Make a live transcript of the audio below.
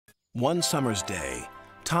One summer's day,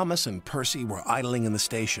 Thomas and Percy were idling in the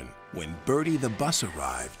station when Bertie the bus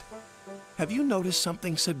arrived. "Have you noticed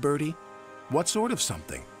something?" said Bertie. "What sort of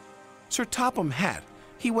something?" "Sir Topham Hatt.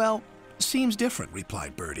 He, well, seems different,"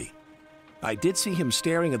 replied Bertie. "I did see him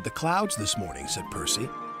staring at the clouds this morning," said Percy.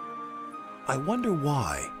 "I wonder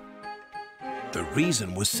why." The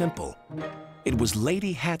reason was simple. It was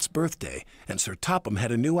Lady Hatt's birthday, and Sir Topham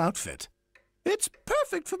had a new outfit. "It's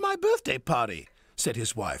perfect for my birthday party," said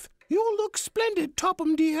his wife. "You'll look splendid,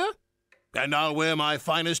 Topham dear." "And I'll wear my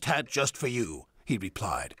finest hat just for you," he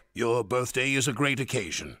replied. "Your birthday is a great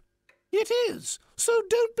occasion." "It is, so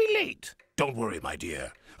don't be late." "Don't worry, my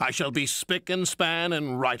dear. I shall be spick and span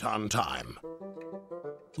and right on time."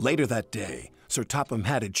 Later that day, Sir Topham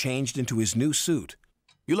Hatt had changed into his new suit.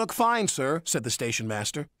 "You look fine, sir," said the station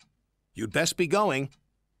master. "You'd best be going."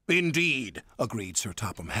 "Indeed," agreed Sir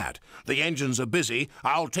Topham Hatt. "The engines are busy.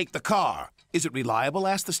 I'll take the car." "Is it reliable?"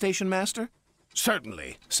 asked the station master.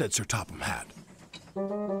 "Certainly," said Sir Topham Hatt.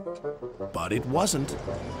 But it wasn't.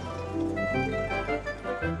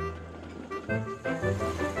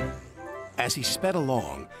 As he sped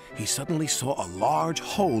along, he suddenly saw a large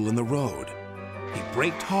hole in the road. He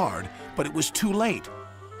braked hard, but it was too late.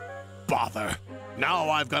 "Bother! Now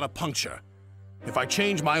I've got a puncture. If I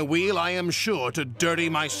change my wheel, I am sure to dirty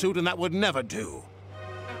my suit, and that would never do."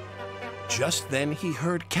 Just then he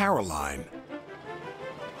heard Caroline.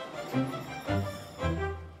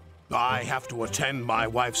 "I have to attend my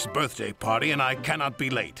wife's birthday party, and I cannot be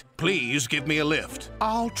late. Please give me a lift."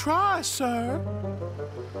 "I'll try, sir."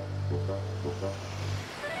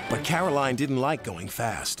 But Caroline didn't like going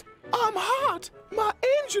fast. "I'm hot. My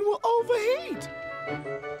engine will overheat."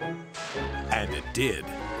 And it did.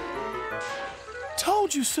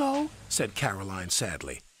 "Told you so," said Caroline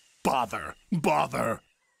sadly. "Bother! Bother!"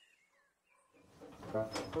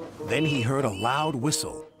 Then he heard a loud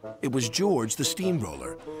whistle. It was George the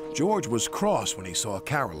steamroller. George was cross when he saw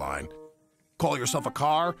Caroline. "Call yourself a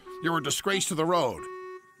car? You're a disgrace to the road.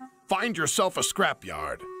 Find yourself a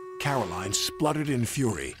scrapyard." Caroline spluttered in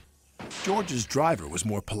fury. George's driver was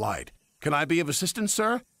more polite. "Can I be of assistance,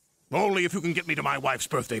 sir?" "Only if you can get me to my wife's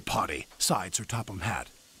birthday party," sighed Sir Topham Hatt.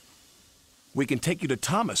 "We can take you to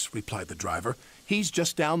Thomas," replied the driver. "He's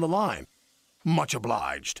just down the line." "Much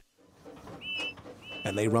obliged."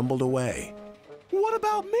 And they rumbled away. "What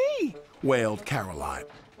about me?" wailed Caroline.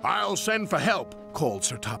 "I'll send for help," called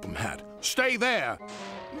Sir Topham Hatt. "Stay there."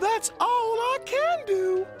 "That's all I can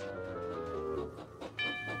do."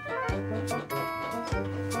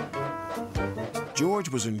 George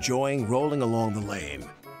was enjoying rolling along the lane,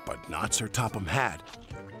 but not Sir Topham Hatt.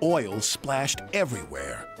 Oil splashed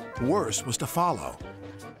everywhere. Worse was to follow.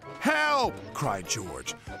 "Help!" cried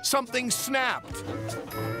George. "Something snapped!"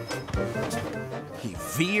 He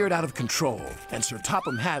veered out of control, and Sir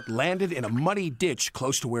Topham Hatt landed in a muddy ditch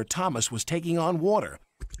close to where Thomas was taking on water.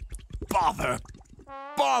 "Bother!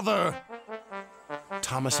 Bother!"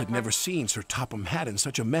 Thomas had never seen Sir Topham Hatt in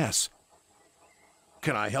such a mess.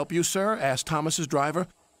 "Can I help you, sir?" asked Thomas's driver.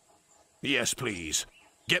 "Yes, please.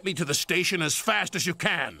 Get me to the station as fast as you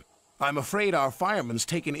can." "I'm afraid our fireman's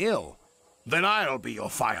taken ill." "Then I'll be your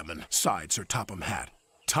fireman," sighed Sir Topham Hatt.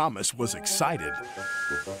 Thomas was excited.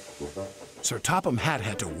 Sir Topham Hatt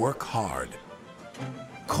had to work hard.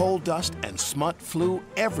 Coal dust and smut flew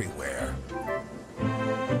everywhere.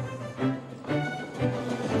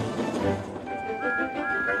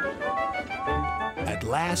 At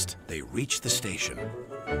last, they reached the station.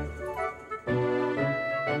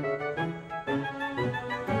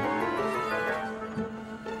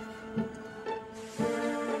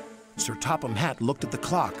 Sir Topham Hatt looked at the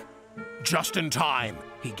clock. "Just in time,"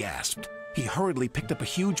 he gasped. He hurriedly picked up a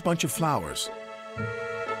huge bunch of flowers.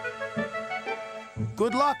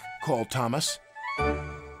 "Good luck," called Thomas.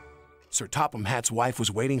 Sir Topham Hatt's wife was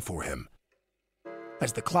waiting for him.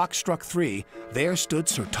 As the clock struck 3, there stood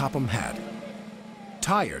Sir Topham Hatt.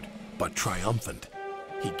 Tired, but triumphant.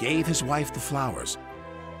 He gave his wife the flowers.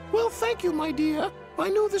 "Well, thank you, my dear. I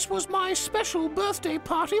knew this was my special birthday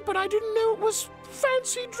party, but I didn't know it was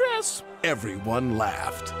fancy dress." Everyone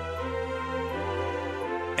laughed.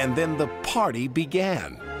 And then the party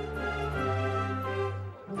began.